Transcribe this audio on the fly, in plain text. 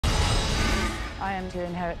I am to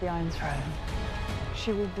inherit the Iron Throne.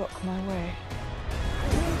 She will block my way.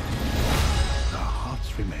 Our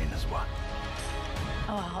hearts remain as one.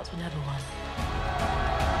 Oh, our hearts were never one.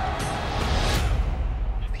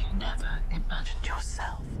 Have you never imagined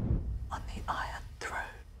yourself on the Iron Throne?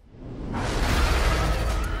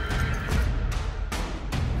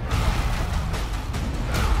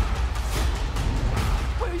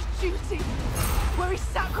 Where is duty? Where is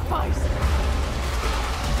sacrifice?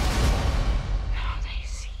 Now they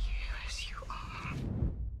see you as you are.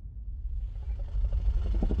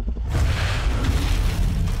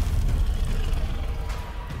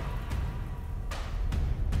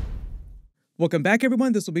 Welcome back,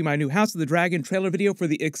 everyone. This will be my new House of the Dragon trailer video for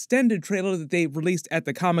the extended trailer that they released at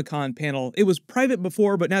the Comic-Con panel. It was private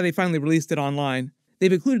before, but now they finally released it online.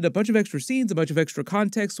 They've included a bunch of extra scenes, a bunch of extra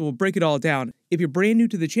context, so we'll break it all down. If you're brand new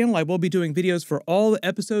to the channel, I will be doing videos for all the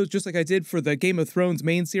episodes, just like I did for the Game of Thrones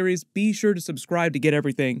main series. Be sure to subscribe to get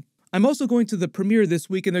everything. I'm also going to the premiere this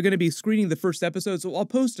week, and they're going to be screening the first episode, so I'll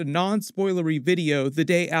post a non-spoilery video the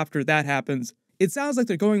day after that happens. It sounds like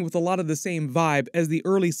they're going with a lot of the same vibe as the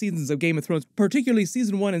early seasons of Game of Thrones, particularly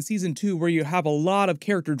Season 1 and Season 2, where you have a lot of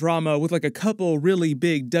character drama with like a couple really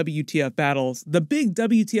big WTF battles. The big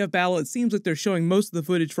WTF battle it seems like they're showing most of the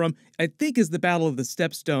footage from, I think, is the Battle of the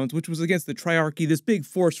Stepstones, which was against the Triarchy, this big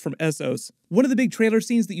force from Essos. One of the big trailer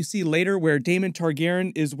scenes that you see later where Daemon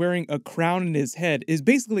Targaryen is wearing a crown in his head is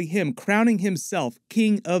basically him crowning himself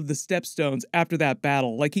King of the Stepstones after that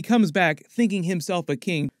battle. Like, he comes back thinking himself a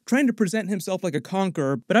king, trying to present himself like a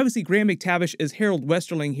conqueror, but obviously Graham McTavish as Harold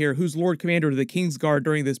Westerling here, who's Lord Commander of the Kingsguard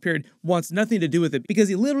during this period, wants nothing to do with it because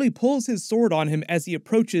he literally pulls his sword on him as he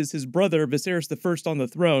approaches his brother Viserys I on the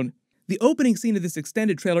throne. The opening scene of this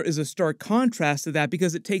extended trailer is a stark contrast to that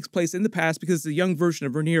because it takes place in the past because it's a young version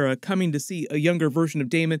of Rhaenyra coming to see a younger version of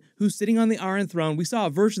Daemon who's sitting on the Iron Throne. We saw a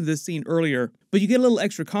version of this scene earlier, but you get a little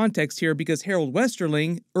extra context here because Harold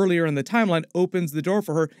Westerling, earlier in the timeline, opens the door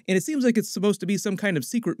for her, and it seems like it's supposed to be some kind of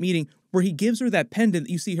secret meeting where he gives her that pendant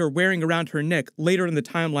that you see her wearing around her neck later in the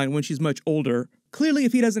timeline when she's much older. Clearly,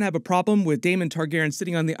 if he doesn't have a problem with Daemon Targaryen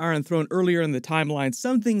sitting on the Iron Throne earlier in the timeline,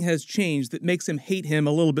 something has changed that makes him hate him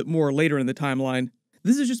a little bit more later in the timeline.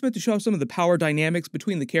 This is just meant to show off some of the power dynamics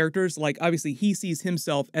between the characters, like obviously he sees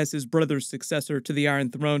himself as his brother's successor to the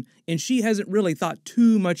Iron Throne, and she hasn't really thought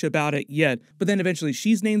too much about it yet, but then eventually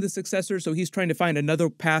she's named the successor, so he's trying to find another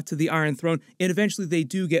path to the Iron Throne, and eventually they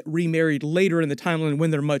do get remarried later in the timeline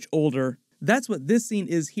when they're much older. That's what this scene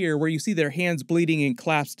is here, where you see their hands bleeding and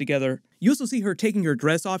clasped together. You also see her taking her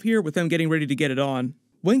dress off here with them getting ready to get it on.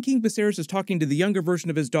 When King Viserys is talking to the younger version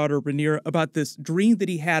of his daughter Rhaenyra about this dream that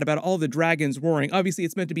he had about all the dragons roaring, obviously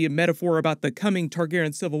it's meant to be a metaphor about the coming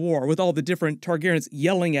Targaryen civil war with all the different Targaryens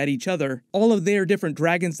yelling at each other. All of their different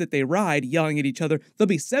dragons that they ride yelling at each other. There'll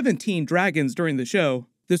be 17 dragons during the show.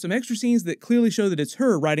 There's some extra scenes that clearly show that it's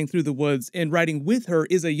her riding through the woods, and riding with her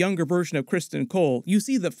is a younger version of Criston Cole. You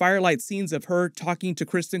see the firelight scenes of her talking to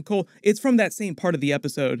Criston Cole. It's from that same part of the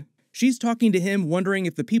episode. She's talking to him, wondering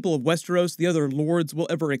if the people of Westeros, the other lords, will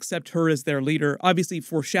ever accept her as their leader, obviously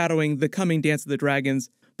foreshadowing the coming Dance of the Dragons.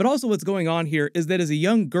 But also what's going on here is that as a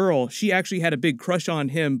young girl, she actually had a big crush on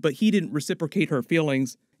him, but he didn't reciprocate her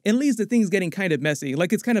feelings. It leads to things getting kind of messy,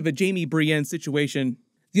 like it's kind of a Jaime Brienne situation.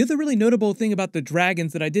 The other really notable thing about the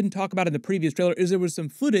dragons that I didn't talk about in the previous trailer is there was some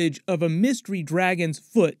footage of a mystery dragon's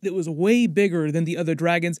foot that was way bigger than the other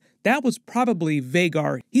dragons. That was probably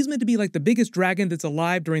Vhagar. He's meant to be like the biggest dragon that's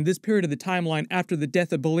alive during this period of the timeline after the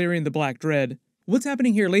death of Balerion the Black Dread. What's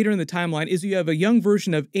happening here later in the timeline is you have a young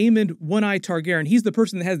version of Aemond One-Eye Targaryen. He's the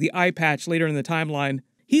person that has the eye patch later in the timeline.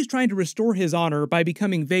 He's trying to restore his honor by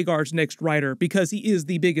becoming Vhagar's next rider because he is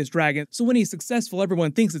the biggest dragon. So when he's successful,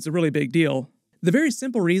 everyone thinks it's a really big deal. The very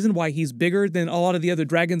simple reason why he's bigger than a lot of the other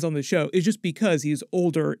dragons on the show is just because he's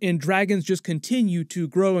older, and dragons just continue to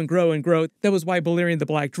grow and grow and grow. That was why Balerion the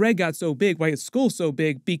Black Dread got so big, why his skull's so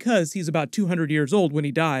big, because he's about 200 years old when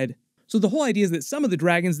he died. So the whole idea is that some of the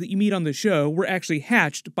dragons that you meet on the show were actually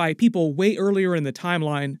hatched by people way earlier in the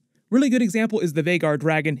timeline. Really good example is the Vhagar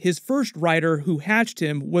dragon. His first rider who hatched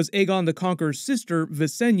him was Aegon the Conqueror's sister,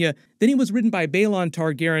 Visenya. Then he was ridden by Baelon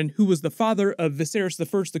Targaryen, who was the father of Viserys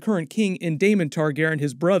I, the current king, and Daemon Targaryen,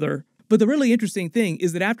 his brother. But the really interesting thing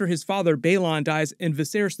is that after his father Baelon dies and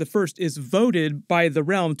Viserys I is voted by the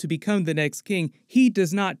realm to become the next king, he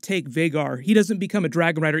does not take Vhagar. He doesn't become a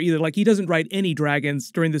dragon rider either. Like, he doesn't ride any dragons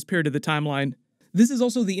during this period of the timeline. This is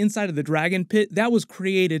also the inside of the dragon pit that was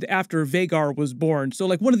created after Vhagar was born. So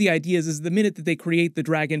like one of the ideas is the minute that they create the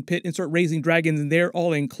dragon pit and start raising dragons and they're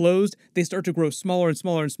all enclosed, they start to grow smaller and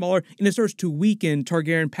smaller and smaller, and it starts to weaken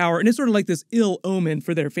Targaryen power, and it's sort of like this ill omen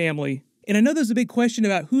for their family. And I know there's a big question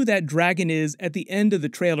about who that dragon is at the end of the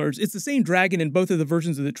trailers. It's the same dragon in both of the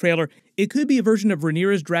versions of the trailer. It could be a version of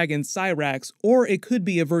Rhaenyra's dragon, Syrax, or it could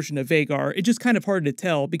be a version of Vhagar. It's just kind of hard to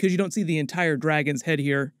tell because you don't see the entire dragon's head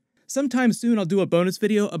here. Sometime soon I'll do a bonus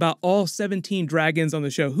video about all 17 dragons on the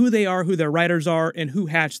show, who they are, who their riders are, and who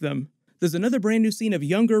hatched them. There's another brand new scene of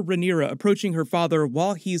younger Rhaenyra approaching her father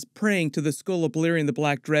while he's praying to the skull of Balerion the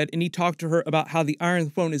Black Dread, and he talked to her about how the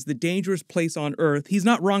Iron Throne is the dangerous place on Earth. He's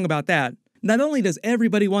not wrong about that. Not only does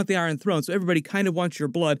everybody want the Iron Throne, so everybody kind of wants your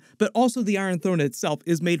blood, but also the Iron Throne itself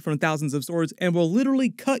is made from thousands of swords and will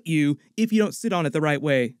literally cut you if you don't sit on it the right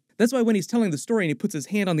way. That's why when he's telling the story and he puts his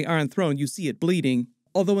hand on the Iron Throne, you see it bleeding.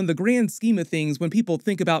 Although in the grand scheme of things, when people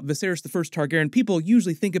think about Viserys I Targaryen, people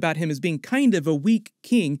usually think about him as being kind of a weak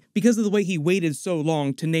king because of the way he waited so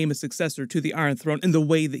long to name a successor to the Iron Throne and the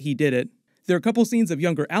way that he did it. There are a couple scenes of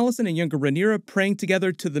younger Alicent and younger Rhaenyra praying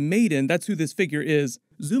together to the Maiden. That's who this figure is.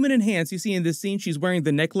 Zoom in and enhance, you see in this scene she's wearing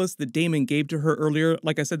the necklace that Daemon gave to her earlier.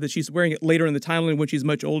 Like I said, that she's wearing it later in the timeline when she's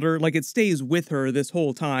much older. Like it stays with her this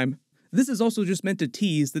whole time. This is also just meant to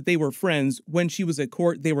tease that they were friends when she was at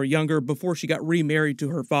court, they were younger, before she got remarried to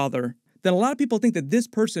her father. Then a lot of people think that this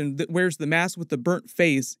person that wears the mask with the burnt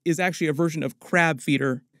face is actually a version of Crab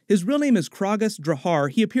Feeder. His real name is Kragas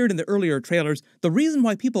Drahar. He appeared in the earlier trailers. The reason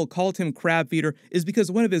why people called him Crab Feeder is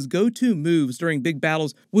because one of his go-to moves during big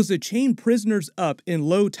battles was to chain prisoners up in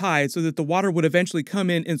low tide so that the water would eventually come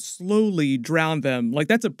in and slowly drown them. Like,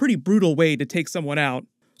 that's a pretty brutal way to take someone out.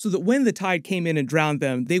 So that when the tide came in and drowned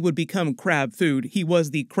them, they would become crab food. He was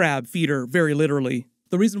the Crab Feeder, very literally.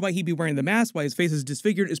 The reason why he'd be wearing the mask, why his face is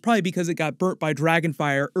disfigured, is probably because it got burnt by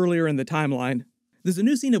dragonfire earlier in the timeline. There's a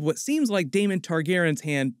new scene of what seems like Daemon Targaryen's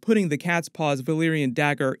hand putting the cat's paws Valyrian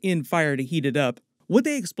dagger in fire to heat it up. What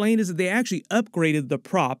they explained is that they actually upgraded the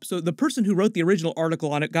prop, so the person who wrote the original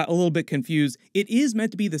article on it got a little bit confused. It is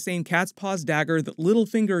meant to be the same cat's paws dagger that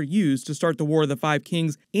Littlefinger used to start the War of the Five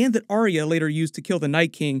Kings, and that Arya later used to kill the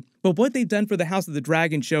Night King. But what they've done for the House of the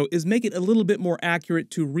Dragon show is make it a little bit more accurate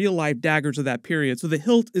to real-life daggers of that period, so the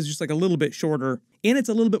hilt is just like a little bit shorter. And it's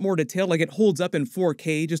a little bit more detailed, like it holds up in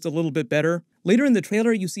 4K just a little bit better. Later in the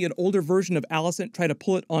trailer, you see an older version of Alicent try to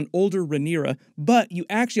pull it on older Rhaenyra, but you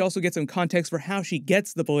actually also get some context for how she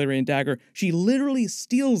gets the Valyrian dagger. She literally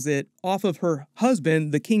steals it off of her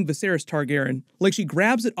husband, the King Viserys Targaryen. Like, she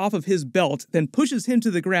grabs it off of his belt, then pushes him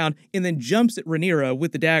to the ground, and then jumps at Rhaenyra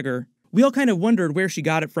with the dagger. We all kind of wondered where she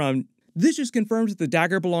got it from. This just confirms that the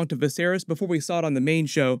dagger belonged to Viserys before we saw it on the main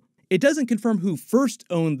show. It doesn't confirm who first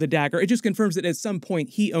owned the dagger, it just confirms that at some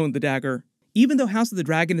point he owned the dagger. Even though House of the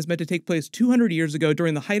Dragon is meant to take place 200 years ago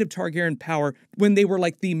during the height of Targaryen power, when they were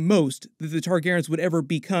like the most that the Targaryens would ever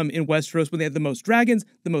become in Westeros, when they had the most dragons,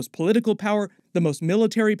 the most political power, the most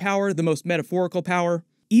military power, the most metaphorical power.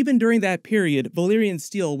 Even during that period, Valyrian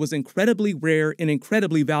steel was incredibly rare and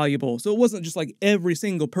incredibly valuable, so it wasn't just like every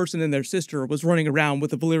single person and their sister was running around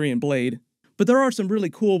with a Valyrian blade. But there are some really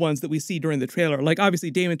cool ones that we see during the trailer, like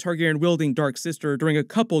obviously Daemon Targaryen wielding Dark Sister during a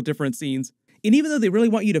couple different scenes. And even though they really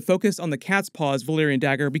want you to focus on the cat's paws Valyrian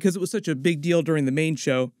dagger because it was such a big deal during the main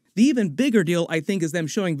show, the even bigger deal I think is them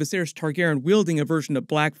showing Viserys Targaryen wielding a version of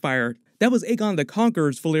Blackfire. That was Aegon the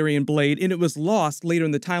Conqueror's Valyrian blade, and it was lost later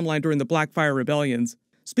in the timeline during the Blackfire rebellions.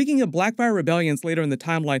 Speaking of Blackfire rebellions later in the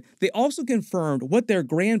timeline, they also confirmed what their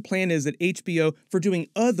grand plan is at HBO for doing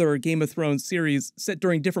other Game of Thrones series set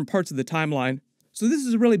during different parts of the timeline. So this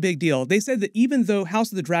is a really big deal. They said that even though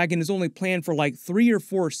House of the Dragon is only planned for like 3 or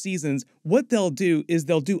 4 seasons, what they'll do is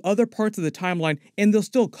they'll do other parts of the timeline and they'll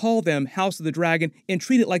still call them House of the Dragon and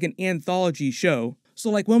treat it like an anthology show. So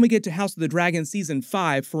like when we get to House of the Dragon Season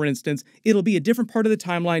 5, for instance, it'll be a different part of the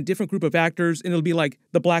timeline, different group of actors, and it'll be like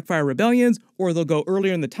the Blackfire Rebellions, or they'll go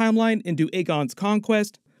earlier in the timeline and do Aegon's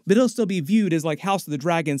Conquest, but it'll still be viewed as like House of the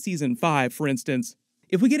Dragon Season 5, for instance.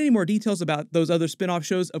 If we get any more details about those other spin-off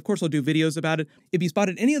shows, of course I'll do videos about it. If you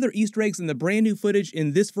spotted any other Easter eggs in the brand new footage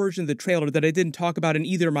in this version of the trailer that I didn't talk about in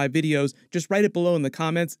either of my videos, just write it below in the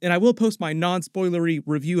comments, and I will post my non-spoilery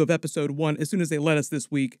review of Episode 1 as soon as they let us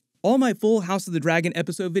this week. All my full House of the Dragon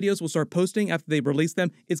episode videos will start posting after they release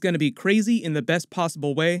them. It's going to be crazy in the best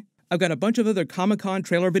possible way. I've got a bunch of other Comic-Con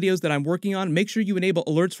trailer videos that I'm working on. Make sure you enable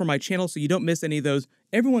alerts for my channel so you don't miss any of those.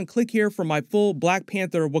 Everyone click here for my full Black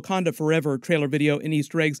Panther Wakanda Forever trailer video and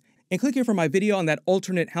Easter eggs, and click here for my video on that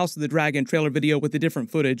alternate House of the Dragon trailer video with the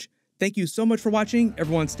different footage. Thank you so much for watching,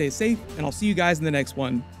 everyone stay safe, and I'll see you guys in the next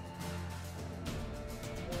one.